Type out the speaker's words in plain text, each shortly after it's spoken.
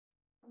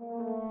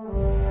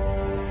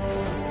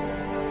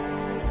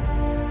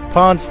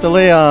Ponce de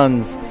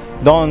Leon's,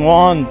 Don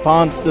Juan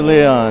Ponce de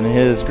Leon,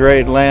 his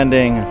great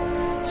landing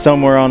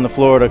somewhere on the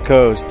Florida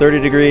coast.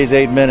 30 degrees,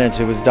 8 minutes,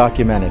 it was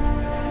documented.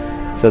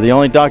 So the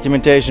only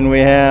documentation we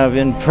have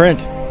in print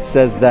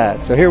says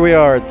that. So here we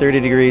are at 30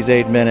 degrees,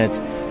 8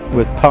 minutes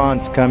with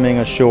Ponce coming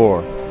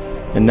ashore.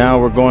 And now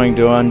we're going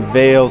to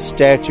unveil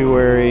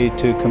statuary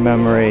to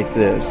commemorate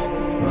this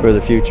for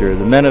the future.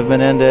 The Men of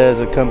Menendez,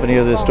 a company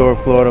of the Historic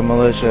Florida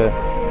Militia,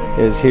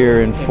 is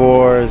here in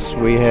force.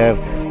 We have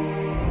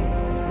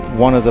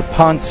one of the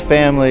Ponce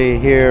family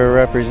here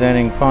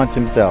representing Ponce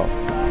himself.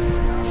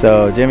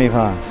 So James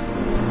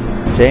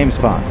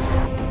Ponce.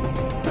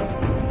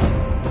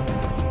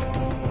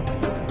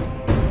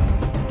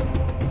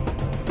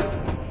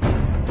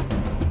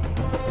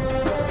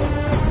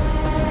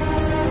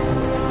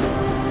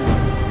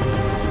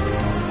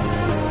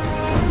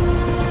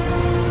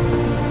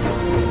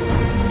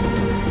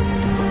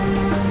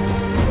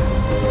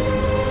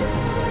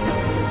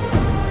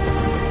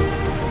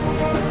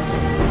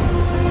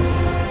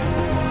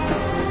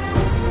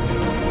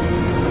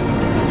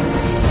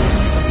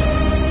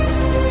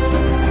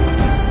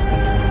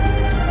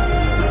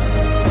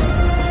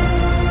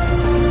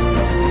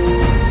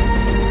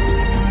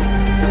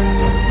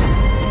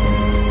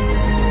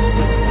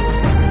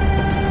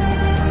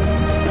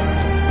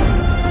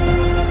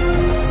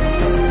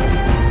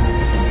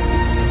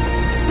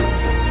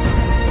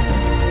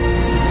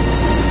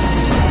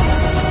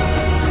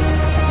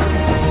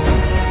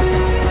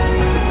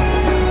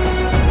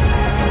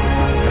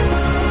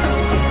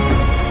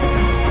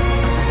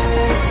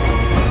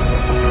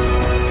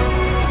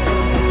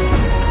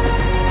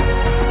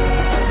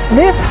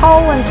 This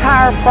whole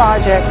entire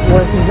project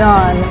was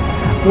done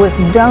with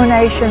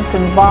donations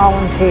and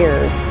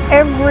volunteers.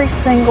 Every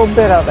single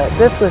bit of it.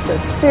 This was a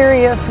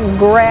serious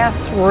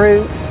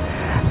grassroots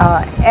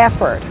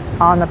effort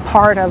on the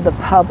part of the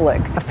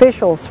public.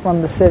 Officials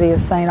from the city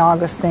of St.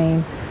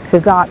 Augustine who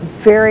got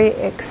very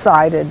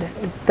excited.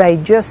 They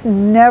just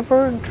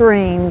never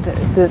dreamed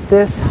that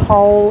this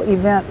whole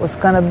event was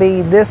going to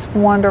be this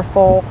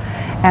wonderful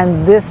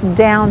and this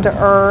down to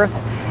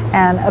earth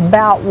and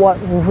about what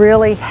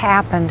really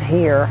happened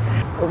here.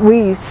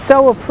 We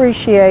so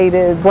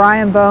appreciated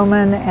Brian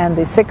Bowman and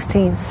the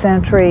 16th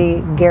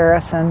century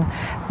garrison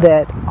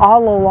that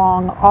all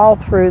along, all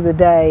through the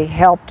day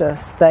helped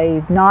us.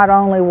 They not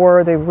only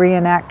were the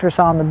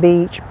reenactors on the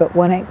beach, but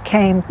when it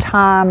came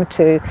time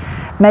to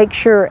make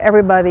sure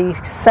everybody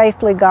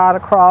safely got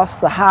across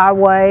the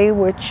highway,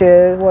 which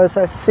was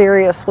a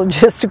serious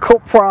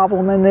logistical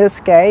problem in this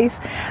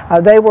case,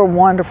 they were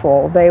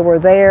wonderful. They were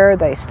there,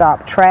 they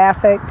stopped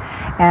traffic,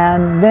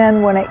 and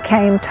then when it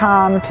came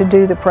time to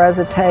do the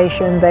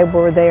presentation, they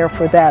were there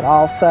for that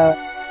also.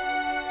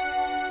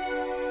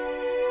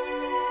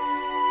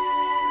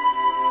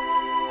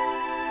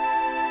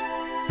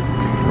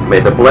 May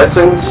the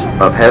blessings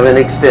of heaven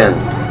extend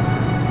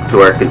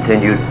to our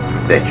continued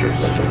ventures.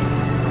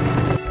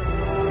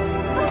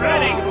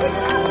 Ready.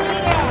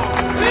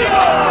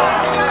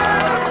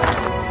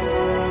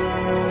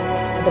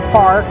 The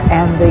park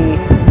and the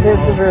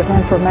Visitors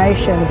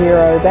Information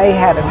Bureau, they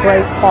had a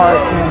great part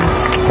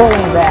in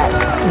pulling that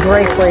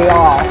drapery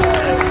off.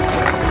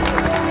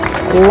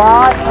 A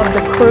lot of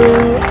the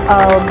crew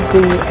of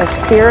the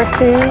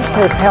Espiritu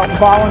who helped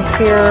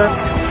volunteer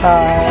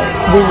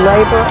do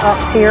labor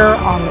up here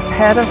on the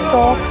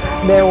pedestal.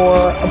 There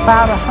were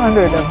about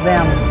 100 of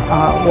them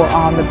were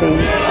on the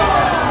beach.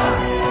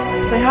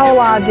 The whole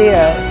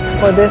idea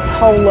for this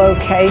whole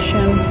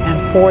location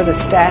and for the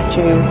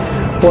statue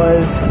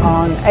was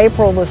on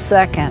April the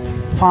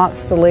 2nd,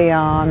 Ponce de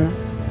Leon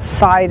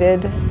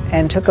sighted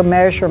and took a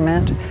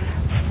measurement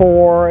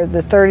for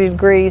the 30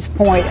 degrees,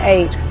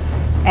 0.8,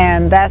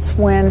 and that's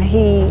when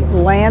he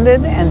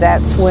landed and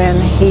that's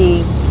when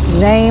he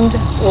named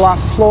La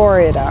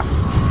Florida.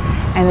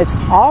 And it's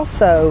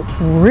also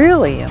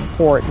really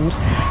important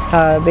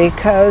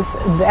because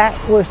that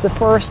was the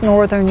first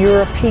Northern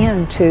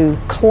European to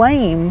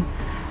claim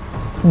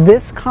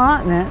this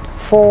continent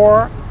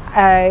for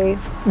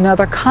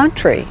another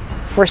country,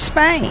 for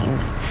Spain.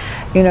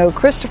 You know,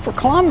 Christopher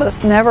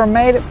Columbus never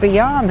made it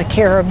beyond the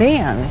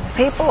Caribbean.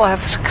 People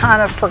have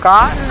kind of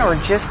forgotten or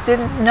just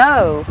didn't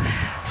know.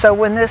 So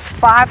when this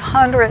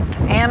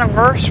 500th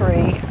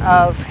anniversary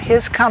of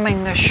his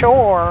coming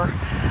ashore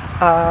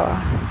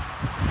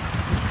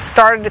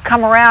started to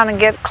come around and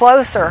get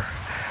closer,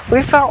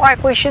 we felt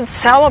like we should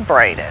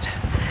celebrate it.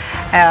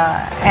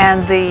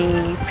 And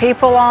the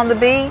people on the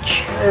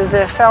beach,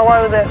 the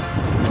fellow that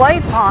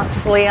played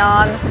Ponce de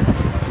Leon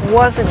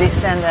was a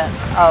descendant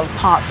of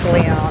Ponce de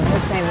Leon.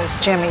 His name was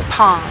Jimmy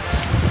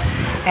Ponce.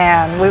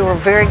 And we were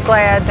very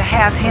glad to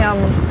have him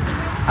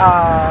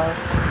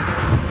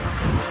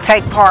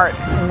take part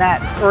in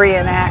that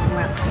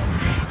reenactment.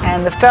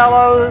 And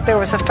there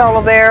was a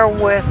fellow there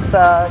with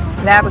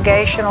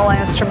navigational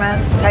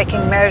instruments,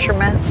 taking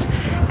measurements,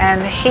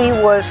 and he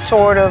was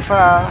sort of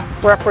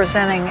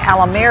representing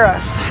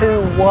Alamiras,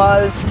 who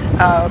was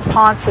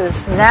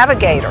Ponce's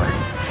navigator.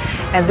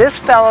 And this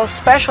fellow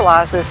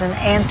specializes in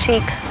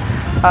antique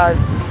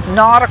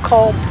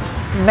nautical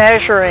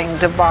measuring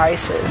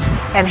devices,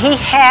 and he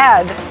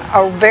had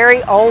a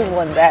very old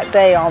one that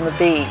day on the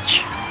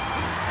beach.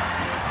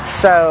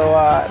 So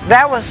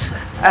that was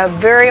a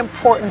very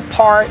important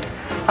part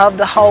of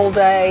the whole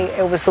day.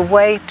 It was a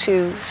way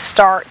to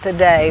start the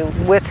day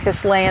with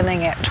his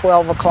landing at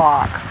 12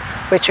 o'clock,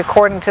 which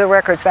according to the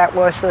records, that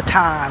was the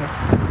time.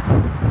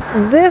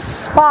 This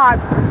spot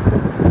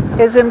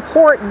is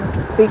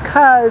important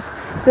because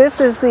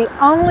this is the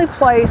only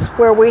place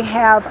where we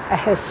have a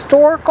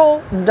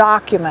historical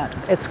document.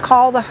 It's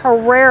called the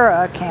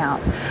Herrera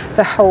account.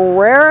 The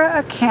Herrera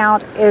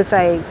account is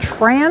a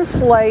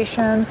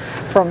translation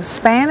from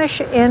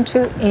Spanish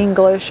into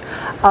English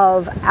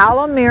of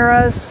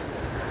Almira's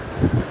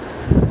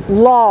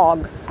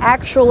log,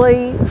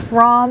 actually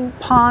from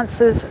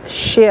Ponce's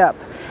ship.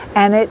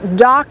 And it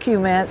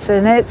documents,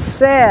 and it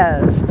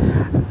says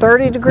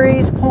 30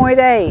 degrees,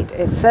 0.8.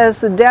 It says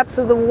the depth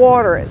of the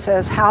water. It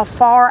says how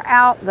far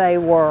out they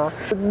were.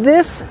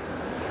 This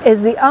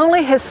is the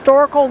only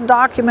historical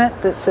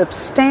document that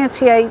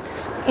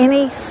substantiates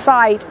any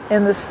site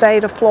in the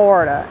state of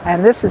Florida,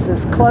 and this is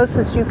as close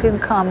as you can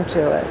come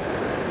to it.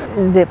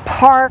 The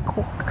park,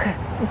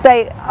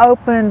 they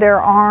opened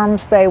their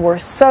arms. They were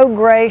so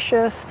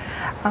gracious.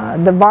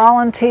 The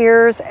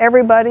volunteers,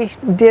 everybody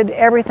did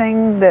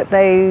everything that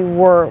they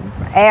were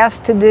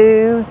asked to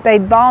do. They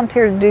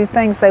volunteered to do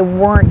things they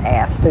weren't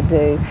asked to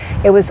do.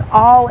 It was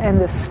all in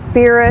the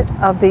spirit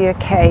of the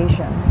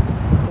occasion.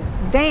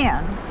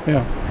 Dan,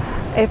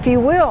 if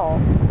you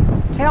will,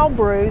 tell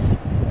Bruce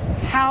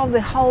how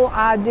the whole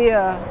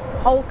idea,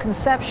 whole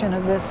conception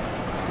of this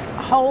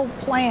whole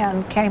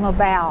plan came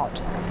about.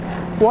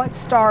 What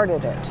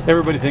started it?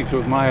 Everybody thinks it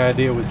was my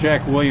idea. It was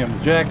Jack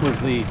Williams. Jack was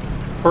the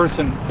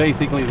person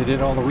basically that did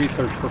all the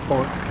research for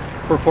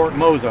Fort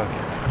Mosa.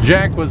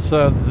 Jack was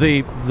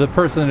the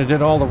person that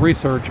did all the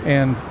research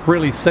and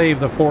really saved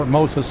the Fort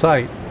Mosa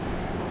site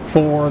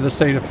for the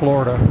state of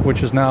Florida,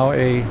 which is now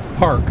a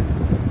park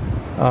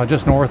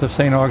just north of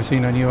St.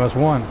 Augustine on US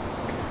 1.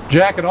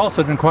 Jack had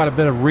also done quite a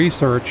bit of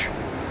research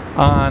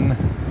on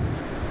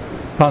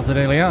Ponce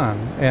de Leon,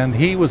 and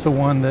he was the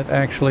one that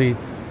actually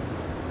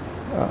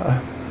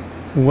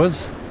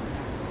was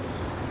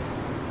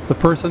the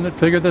person that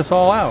figured this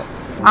all out.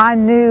 I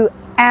knew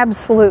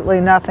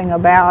absolutely nothing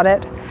about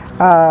it.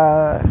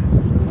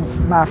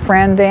 My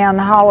friend Dan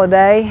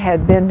Holliday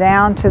had been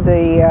down to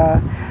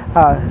the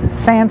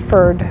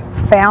Sanford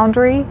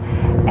Foundry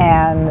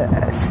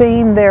and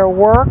seen their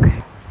work.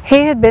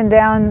 He had been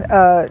down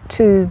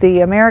to the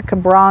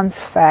American Bronze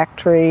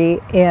Factory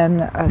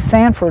in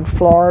Sanford,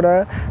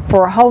 Florida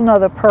for a whole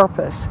nother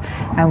purpose.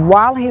 And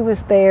while he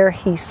was there,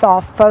 he saw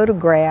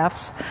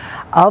photographs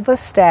of a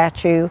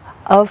statue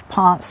of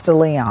Ponce de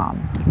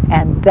Leon.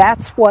 And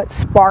that's what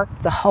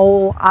sparked the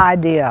whole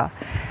idea.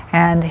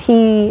 And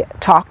he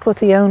talked with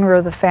the owner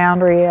of the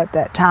foundry at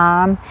that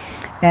time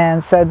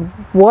and said,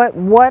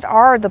 what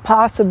are the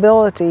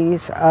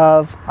possibilities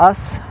of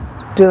us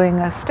doing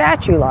a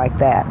statue like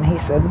that? And he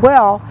said,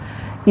 well,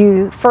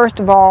 you first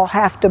of all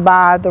have to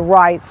buy the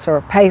rights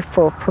or pay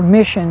for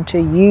permission to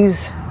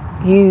use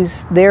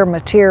their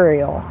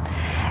material.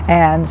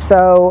 And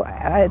so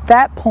at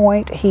that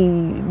point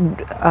he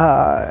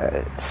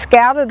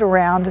scouted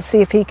around to see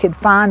if he could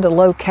find a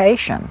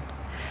location.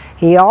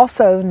 He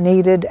also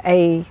needed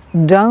a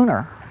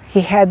donor.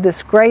 He had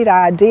this great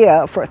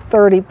idea for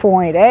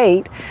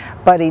 30.8,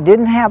 but he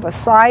didn't have a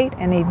site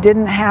and he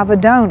didn't have a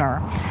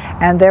donor.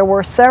 And there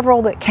were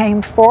several that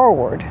came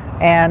forward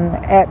and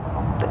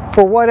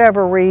for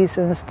whatever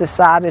reasons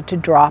decided to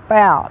drop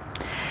out.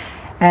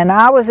 And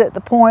I was at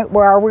the point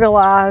where I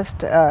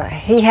realized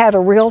he had a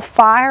real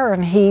fire,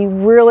 and he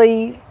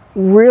really,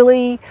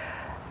 really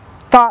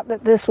thought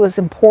that this was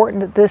important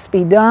that this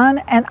be done,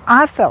 and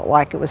I felt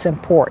like it was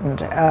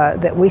important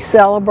that we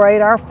celebrate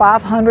our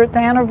 500th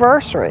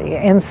anniversary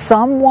in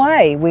some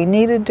way. We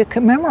needed to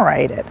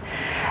commemorate it.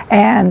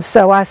 And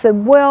so I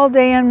said, well,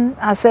 Dan,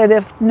 I said,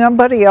 if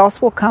nobody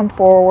else will come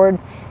forward,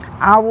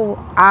 I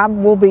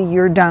will be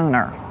your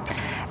donor.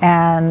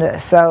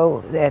 And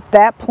so at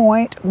that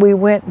point we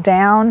went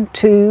down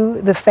to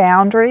the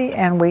foundry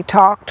and we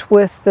talked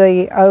with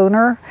the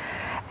owner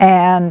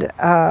and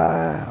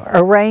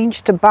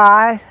arranged to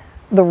buy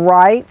the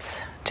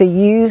rights to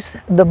use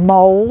the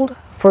mold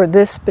for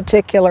this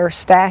particular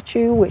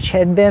statue, which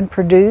had been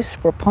produced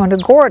for Punta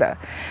Gorda,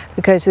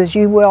 because as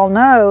you well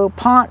know,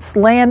 Ponce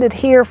landed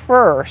here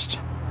first.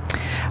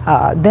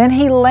 Then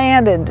he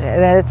landed,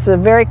 and it's a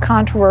very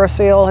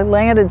controversial, he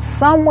landed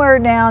somewhere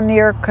down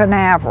near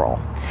Canaveral.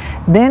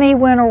 Then he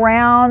went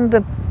around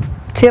the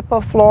tip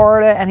of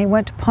Florida and he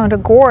went to Punta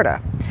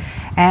Gorda.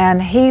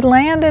 And he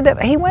went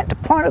to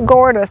Punta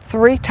Gorda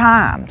 3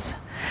 times.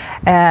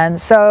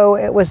 And so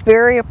it was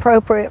very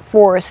appropriate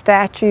for a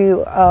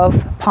statue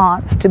of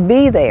Ponce to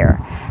be there.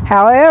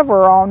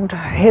 However, on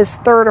his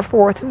 3rd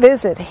or 4th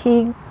visit,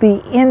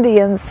 the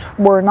Indians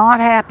were not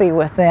happy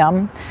with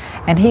them,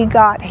 and he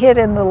got hit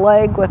in the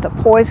leg with a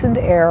poisoned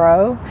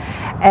arrow,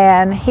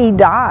 and he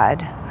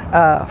died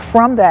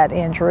from that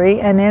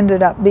injury and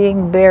ended up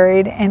being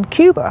buried in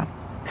Cuba.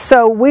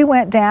 So we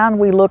went down,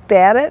 we looked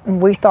at it,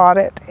 and we thought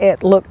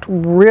it looked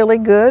really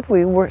good.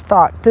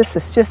 Thought this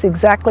is just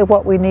exactly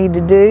what we need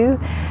to do,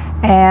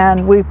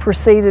 and we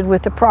proceeded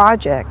with the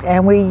project.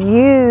 And we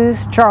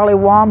used Charlie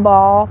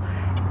Wamball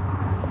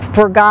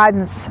for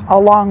guidance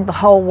along the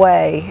whole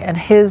way, and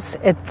his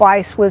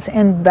advice was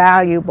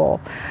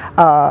invaluable.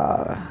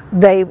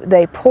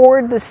 They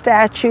poured the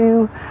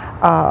statue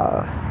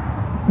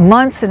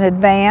months in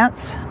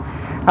advance.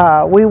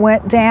 We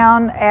went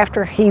down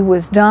after he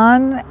was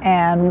done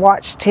and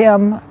watched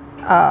him.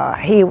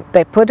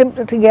 They put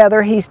him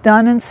together. He's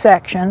done in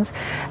sections,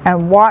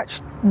 and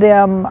watched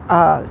them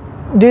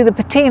do the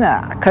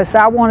patina, because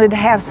I wanted to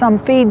have some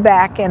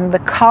feedback in the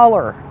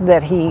color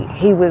that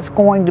he was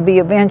going to be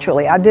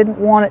eventually. I didn't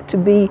want it to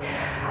be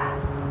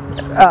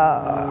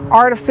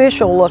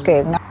artificial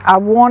looking. I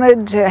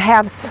wanted to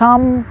have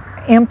some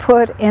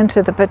input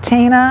into the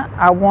patina.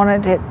 I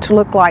wanted it to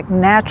look like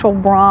natural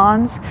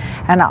bronze,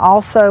 and I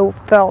also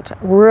felt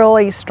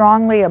really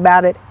strongly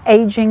about it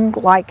aging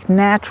like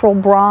natural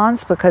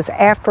bronze, because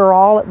after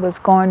all it was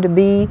going to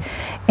be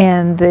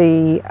in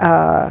the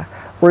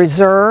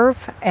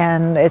reserve,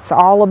 and it's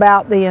all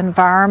about the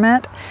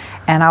environment,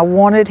 and I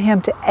wanted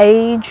him to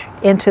age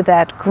into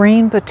that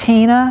green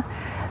patina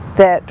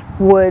that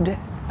would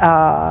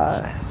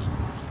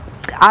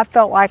I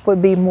felt like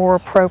would be more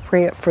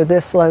appropriate for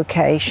this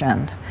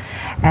location.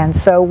 And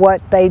so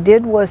what they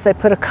did was they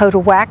put a coat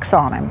of wax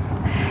on him.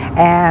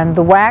 And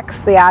the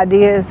wax, the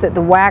idea is that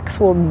the wax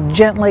will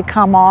gently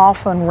come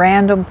off in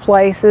random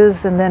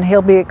places, and then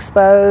he'll be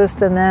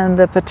exposed, and then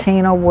the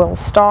patina will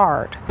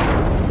start.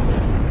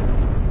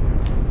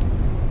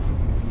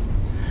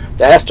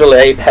 The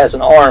astrolabe has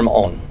an arm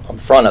on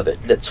the front of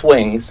it that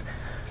swings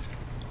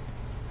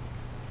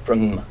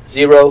from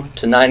 0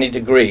 to 90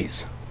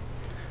 degrees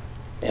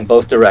in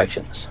both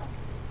directions.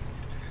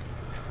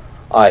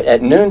 All right,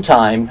 at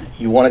noontime,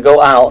 you want to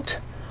go out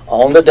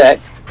on the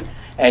deck,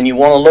 and you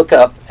want to look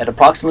up at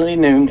approximately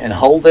noon and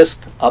hold this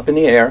up in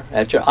the air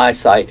at your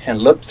eyesight and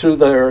look through.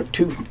 There are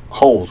two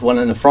holes, one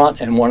in the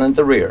front and one in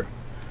the rear.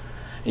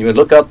 You would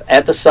look up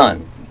at the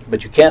sun,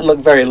 but you can't look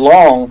very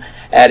long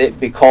at it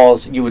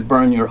because you would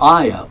burn your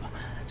eye up.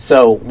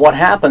 So what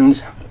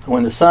happens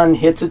when the sun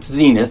hits its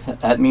zenith,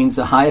 that means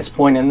the highest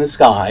point in the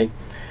sky,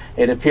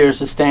 it appears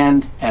to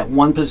stand at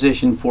one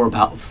position for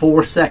about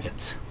 4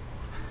 seconds.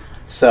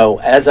 So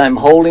as I'm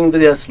holding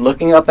this,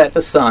 looking up at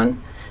the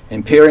sun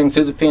and peering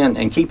through the pin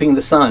and keeping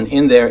the sun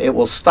in there, it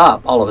will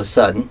stop all of a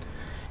sudden.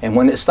 And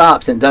when it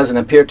stops, it doesn't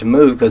appear to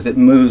move because it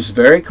moves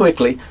very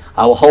quickly.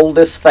 I will hold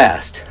this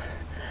fast,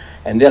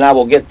 and then I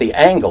will get the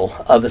angle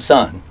of the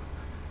sun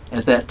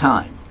at that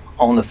time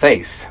on the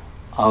face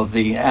of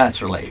the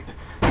astrolabe.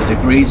 The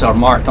degrees are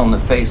marked on the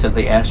face of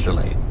the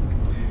astrolabe.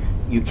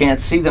 You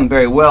can't see them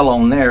very well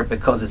on there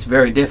because it's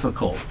very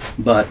difficult,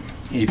 but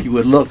if you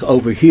would look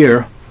over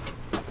here,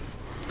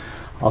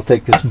 I'll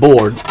take this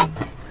board.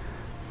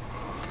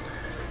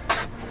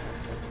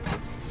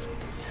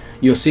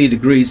 You'll see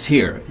degrees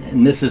here,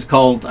 and this is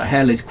called a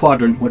Halley's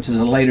quadrant, which is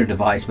a later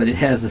device, but it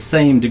has the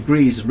same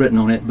degrees written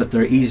on it, but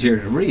they're easier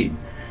to read.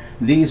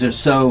 These are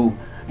so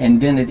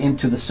indented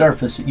into the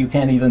surface that you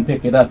can't even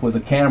pick it up with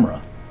a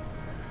camera,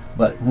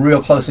 but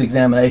real close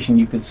examination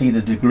you could see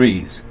the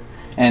degrees.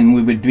 And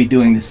we would be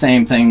doing the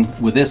same thing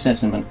with this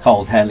instrument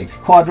called Halley's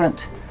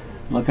quadrant.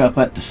 Look up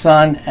at the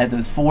sun at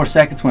the 4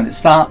 seconds when it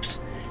stops,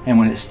 and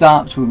when it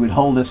stops we would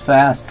hold this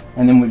fast,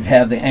 and then we'd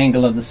have the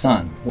angle of the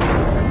sun.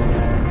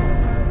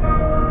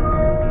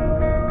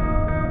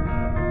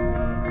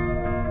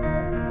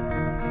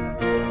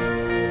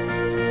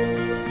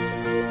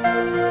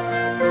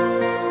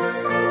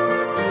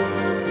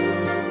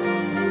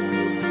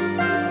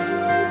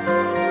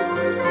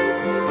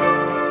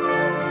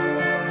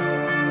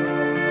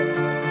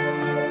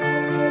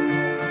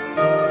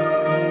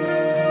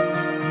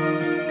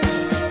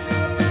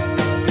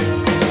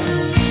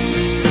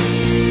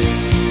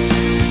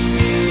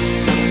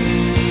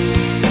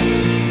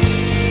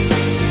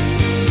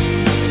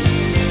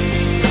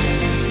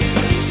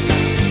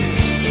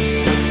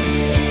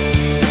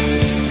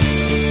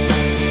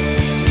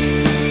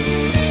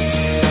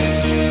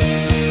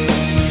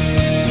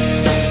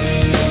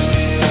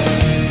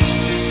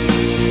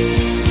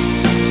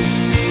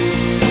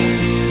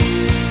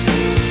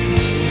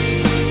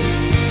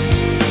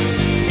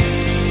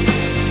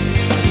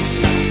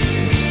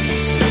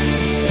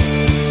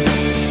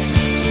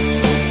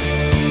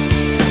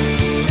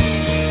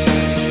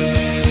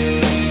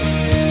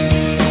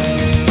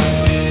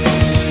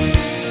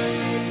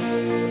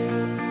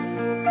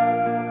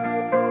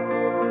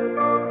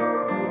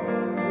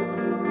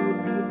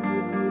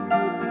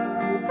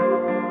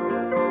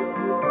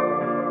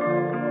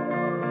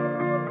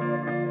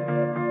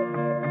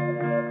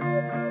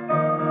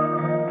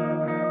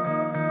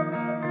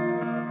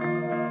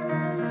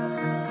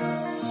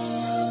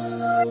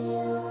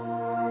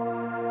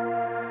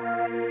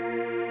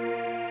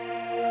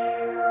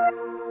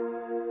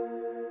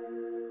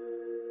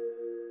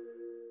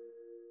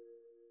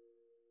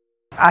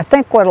 I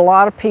think what a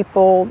lot of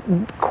people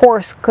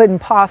course, couldn't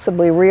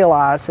possibly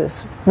realize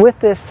is with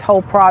this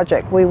whole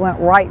project, we went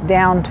right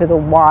down to the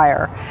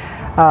wire.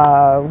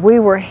 We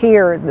were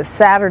here the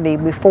Saturday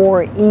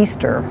before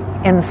Easter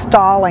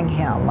installing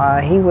him.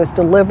 He was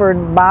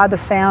delivered by the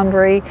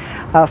foundry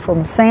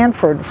from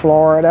Sanford,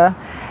 Florida,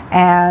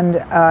 and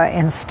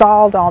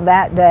installed on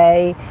that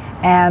day.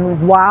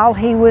 And while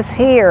he was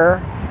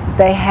here,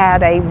 they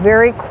had a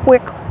very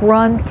quick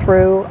run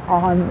through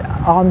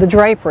on the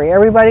drapery.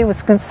 Everybody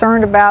was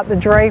concerned about the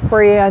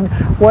drapery and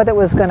whether it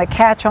was going to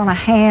catch on a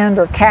hand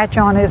or catch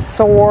on his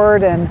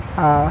sword, and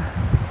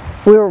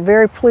we were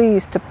very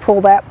pleased to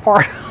pull that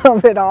part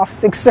of it off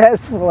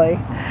successfully.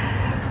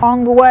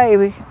 Along the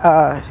way,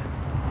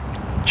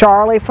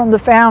 Charlie from the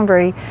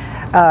foundry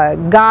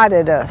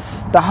guided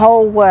us the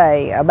whole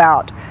way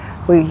about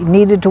we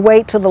needed to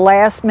wait till the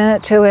last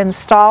minute to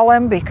install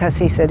him, because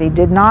he said he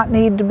did not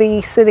need to be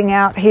sitting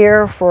out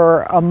here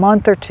for a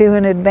month or two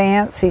in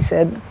advance. He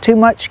said too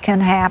much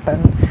can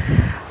happen.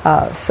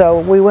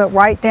 So we went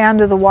right down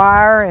to the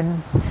wire,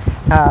 and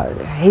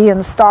he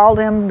installed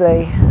him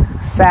the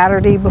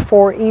Saturday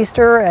before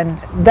Easter, and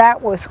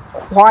that was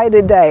quite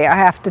a day, I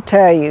have to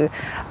tell you.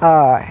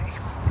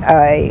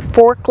 A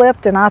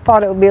forklift, and I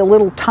thought it would be a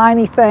little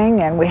tiny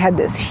thing, and we had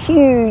this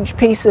huge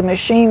piece of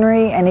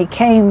machinery, and he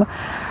came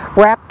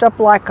wrapped up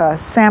like a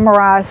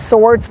samurai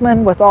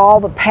swordsman with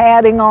all the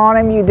padding on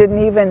him. You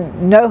didn't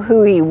even know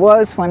who he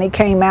was when he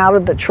came out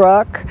of the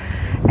truck,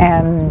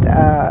 and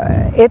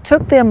it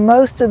took them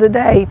most of the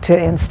day to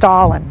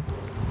install him.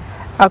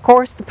 Of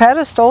course, the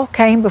pedestal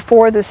came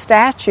before the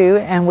statue,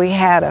 and we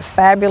had a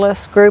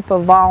fabulous group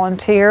of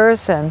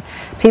volunteers and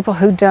people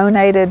who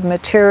donated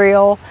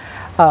material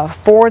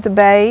for the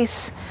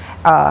base.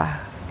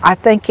 I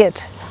think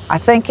it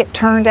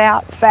turned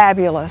out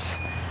fabulous.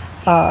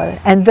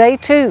 And they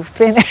too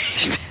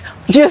finished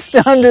just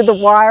under the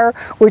wire,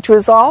 which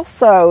was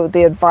also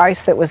the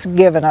advice that was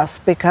given us,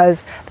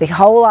 because the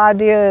whole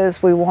idea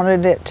is we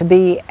wanted it to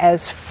be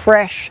as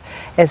fresh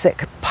as it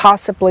could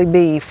possibly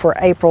be for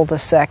April the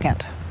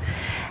 2nd.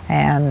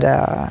 And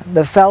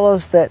the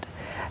fellows that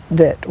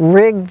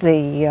rigged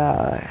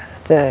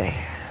the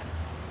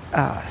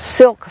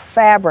silk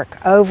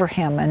fabric over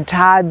him and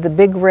tied the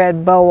big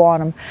red bow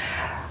on him,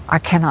 I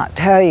cannot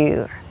tell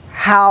you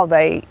how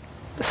they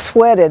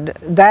sweated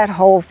that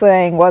whole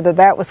thing, whether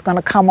that was going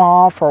to come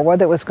off or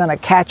whether it was going to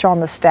catch on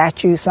the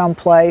statue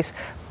someplace.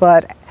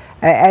 But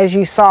as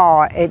you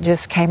saw, it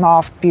just came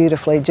off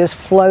beautifully, just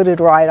floated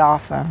right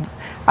off, and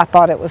I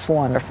thought it was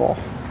wonderful.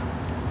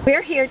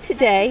 We're here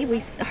today. We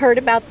heard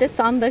about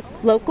this on the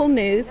local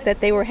news, that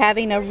they were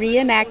having a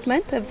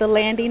reenactment of the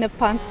landing of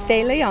Ponce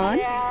de Leon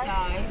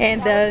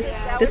and the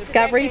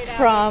discovery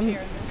from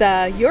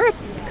the Europe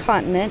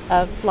continent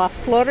of La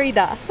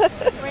Florida.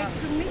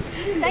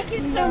 Thank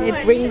you so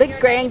much. Bring the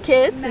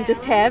grandkids and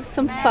just have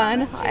some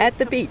fun at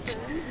the beach.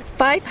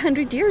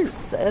 500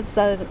 years is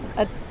a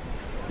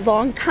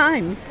long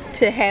time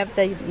to have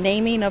the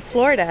naming of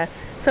Florida,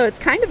 so it's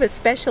kind of a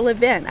special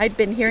event. I'd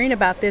been hearing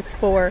about this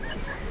for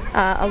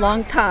a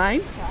long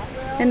time,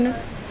 and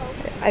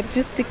I'm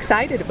just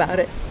excited about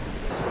it.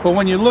 But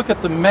when you look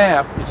at the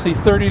map, you see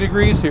 30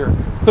 degrees here.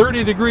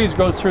 30 degrees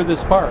goes through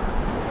this park.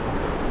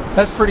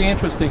 That's pretty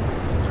interesting.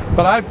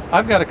 But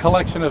I've got a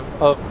collection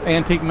of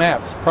antique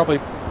maps. Probably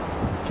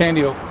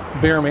Candy will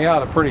bear me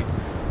out. A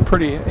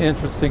pretty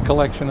interesting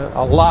collection,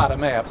 a lot of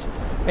maps.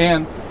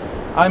 And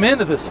I'm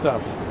into this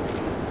stuff.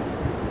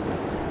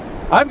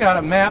 I've got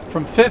a map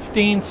from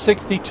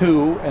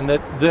 1562, and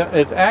it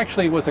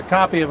actually was a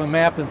copy of a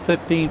map in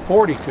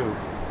 1542.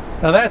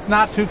 Now that's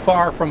not too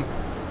far from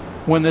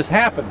when this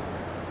happened.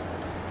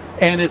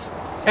 And it's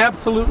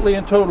absolutely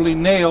and totally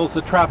nails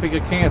the Tropic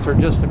of Cancer,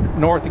 just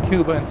north of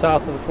Cuba and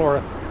south of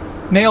Florida.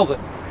 Nails it.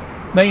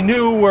 They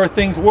knew where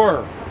things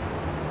were.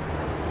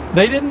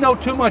 They didn't know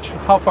too much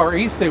how far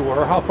east they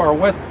were, how far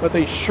west, but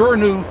they sure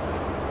knew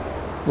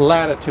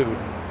latitude.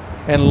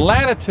 And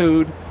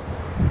latitude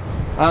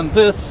on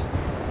this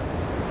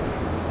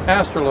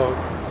astrolabe,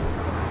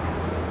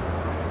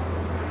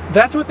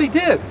 that's what they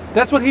did.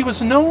 That's what he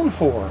was known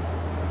for.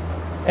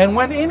 And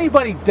when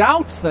anybody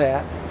doubts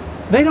that,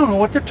 they don't know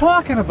what they're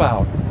talking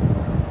about.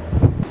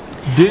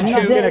 Did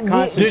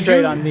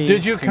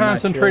you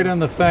concentrate on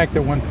the fact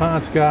that when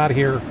Ponce got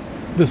here,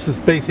 this is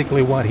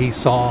basically what he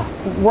saw?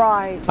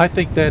 Right. I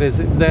think that is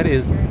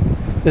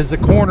the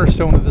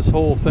cornerstone of this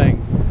whole thing.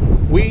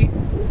 We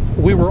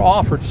were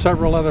offered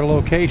several other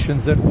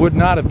locations that would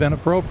not have been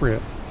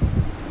appropriate.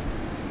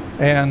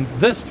 And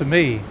this, to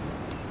me,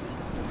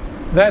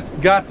 that's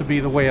got to be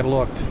the way it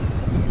looked.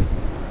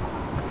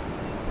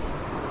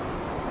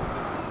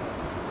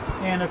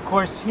 And of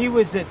course, he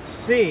was at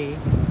sea,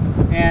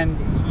 and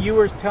you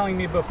were telling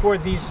me before,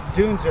 these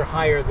dunes are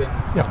higher than...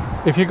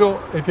 Yeah, if you go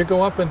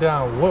up and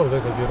down, whoa,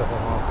 there's a beautiful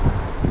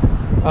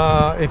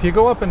hawk. If you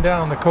go up and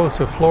down the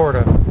coast of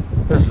Florida,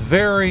 there's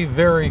very,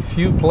 very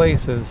few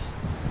places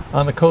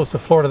on the coast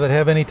of Florida that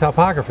have any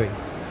topography.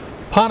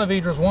 Ponte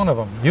Vedra is one of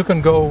them. You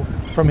can go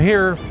from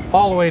here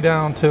all the way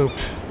down to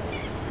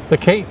the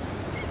Cape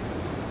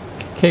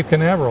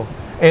Canaveral,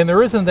 And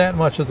there isn't that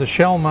much. There's a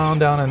shell mound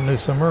down in New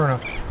Smyrna.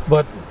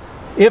 But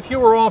if you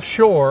were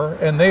offshore,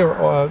 and they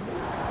were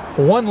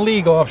 1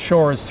 league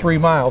offshore is 3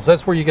 miles.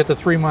 That's where you get the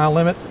 3-mile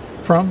limit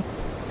from.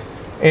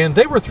 And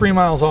they were 3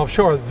 miles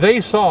offshore. They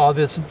saw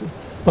this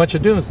bunch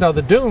of dunes. Now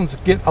the dunes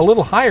get a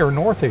little higher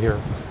north of here.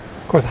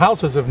 Of course,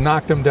 houses have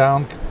knocked them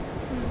down.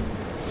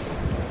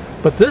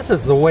 But this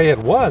is the way it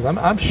was.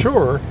 I'm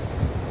sure,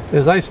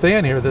 as I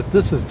stand here, that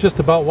this is just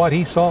about what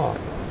he saw.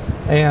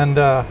 And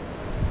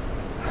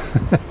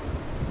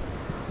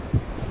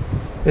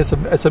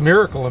it's a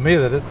miracle to me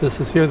that this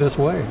is here this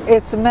way.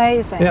 It's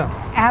amazing. Yeah,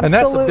 absolutely and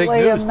that's a big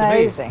news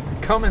amazing. To me.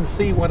 Come and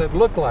see what it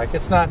looked like.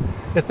 It's not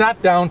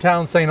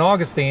downtown St.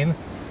 Augustine,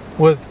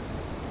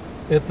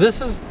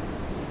 this is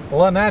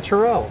La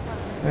Naturelle,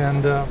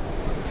 and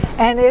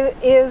it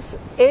is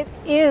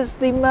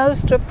the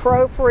most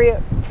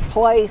appropriate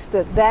place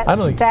that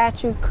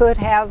statue could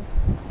have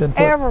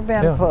ever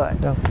been put.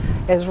 Yeah.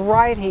 Is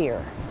right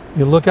here.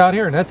 You look out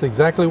here, and that's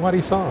exactly what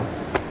he saw.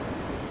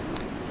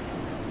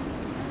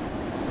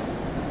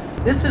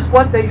 This is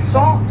what they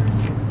saw,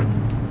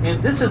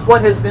 and this is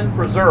what has been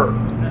preserved.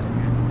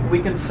 We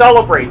can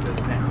celebrate this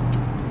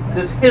now,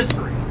 this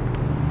history.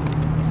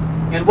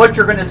 And what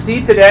you're going to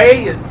see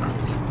today is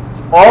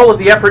all of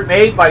the effort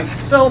made by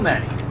so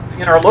many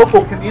in our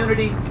local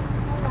community,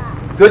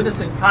 goodness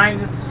and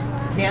kindness,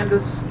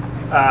 Candace,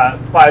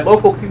 by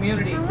local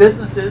community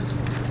businesses,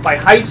 by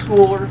high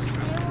schoolers,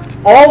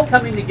 all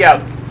coming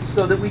together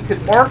so that we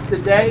could mark the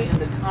day and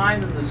the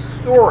time and the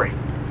story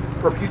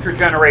for future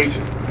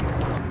generations.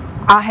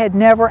 I had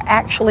never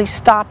actually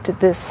stopped at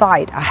this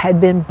site. I had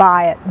been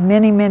by it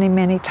many, many,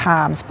 many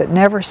times, but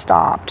never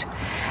stopped.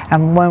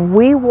 And when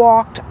we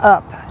walked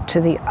up to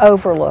the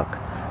overlook,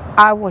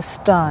 I was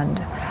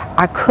stunned.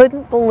 I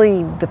couldn't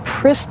believe the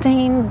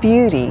pristine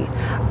beauty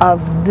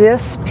of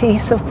this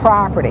piece of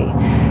property.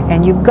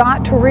 And you've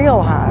got to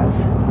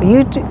realize,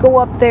 you go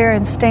up there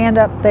and stand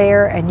up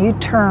there and you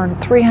turn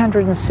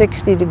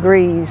 360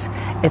 degrees,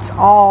 it's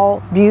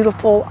all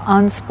beautiful,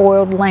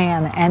 unspoiled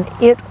land. And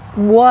it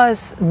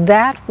was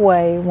that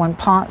way when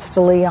Ponce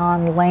de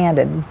Leon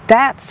landed.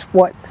 That's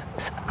what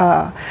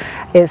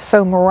is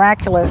so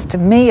miraculous to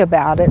me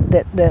about it,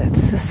 that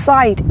the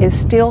site is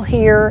still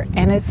here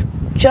and it's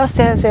just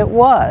as it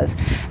was.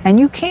 And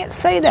you can't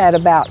say that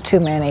about too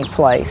many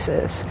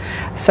places.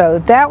 So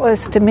that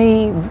was, to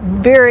me,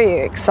 very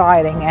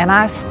exciting. And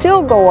I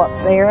still go up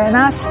there and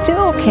I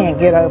still can't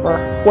get over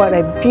what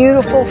a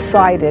beautiful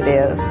sight it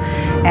is.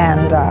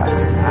 And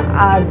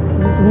I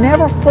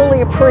never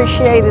fully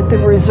appreciated the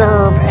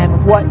reserve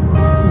and what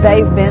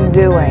they've been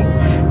doing.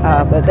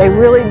 But they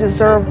really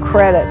deserve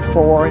credit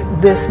for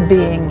this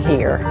being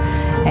here.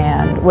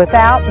 And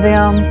without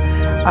them,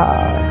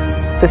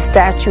 the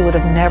statue would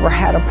have never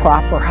had a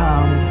proper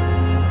home.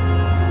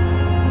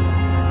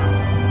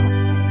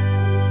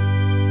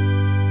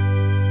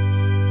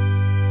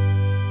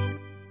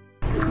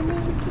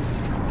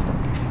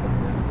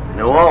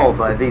 Know all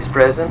by these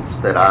presents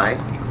that I,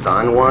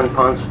 Don Juan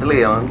Ponce de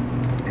Leon,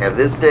 have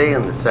this day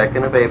in the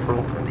 2nd of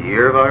April, in the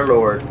year of our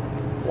Lord,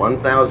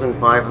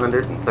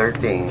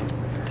 1513,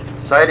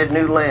 sighted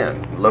new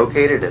land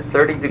located at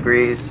 30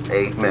 degrees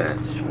 8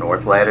 minutes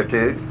north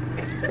latitude,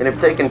 and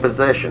have taken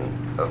possession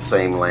of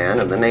same land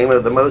in the name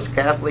of the most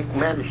Catholic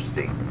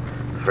Majesty,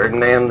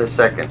 Ferdinand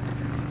II,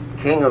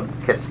 King of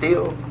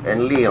Castile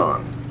and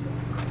Leon.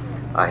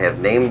 I have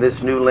named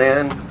this new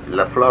land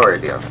La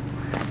Florida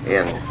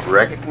in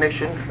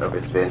recognition of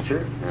its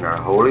venture in our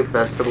holy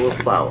festival of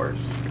flowers,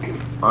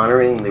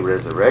 honoring the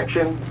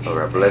resurrection of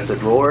our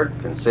blessed Lord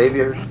and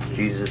Savior,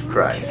 Jesus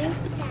Christ.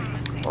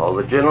 All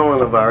the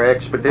gentlemen of our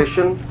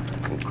expedition,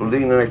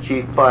 including our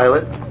chief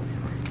pilot,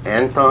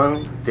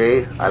 Anton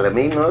de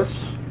Alaminos,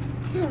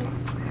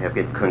 have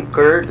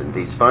concurred in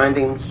these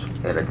findings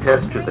and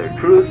attest to their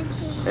truth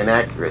and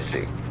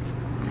accuracy.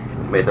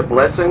 May the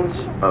blessings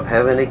of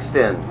heaven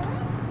extend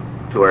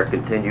to our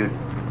continued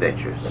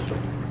ventures.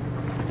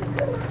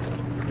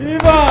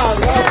 Viva la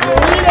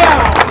Florida!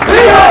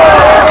 Viva!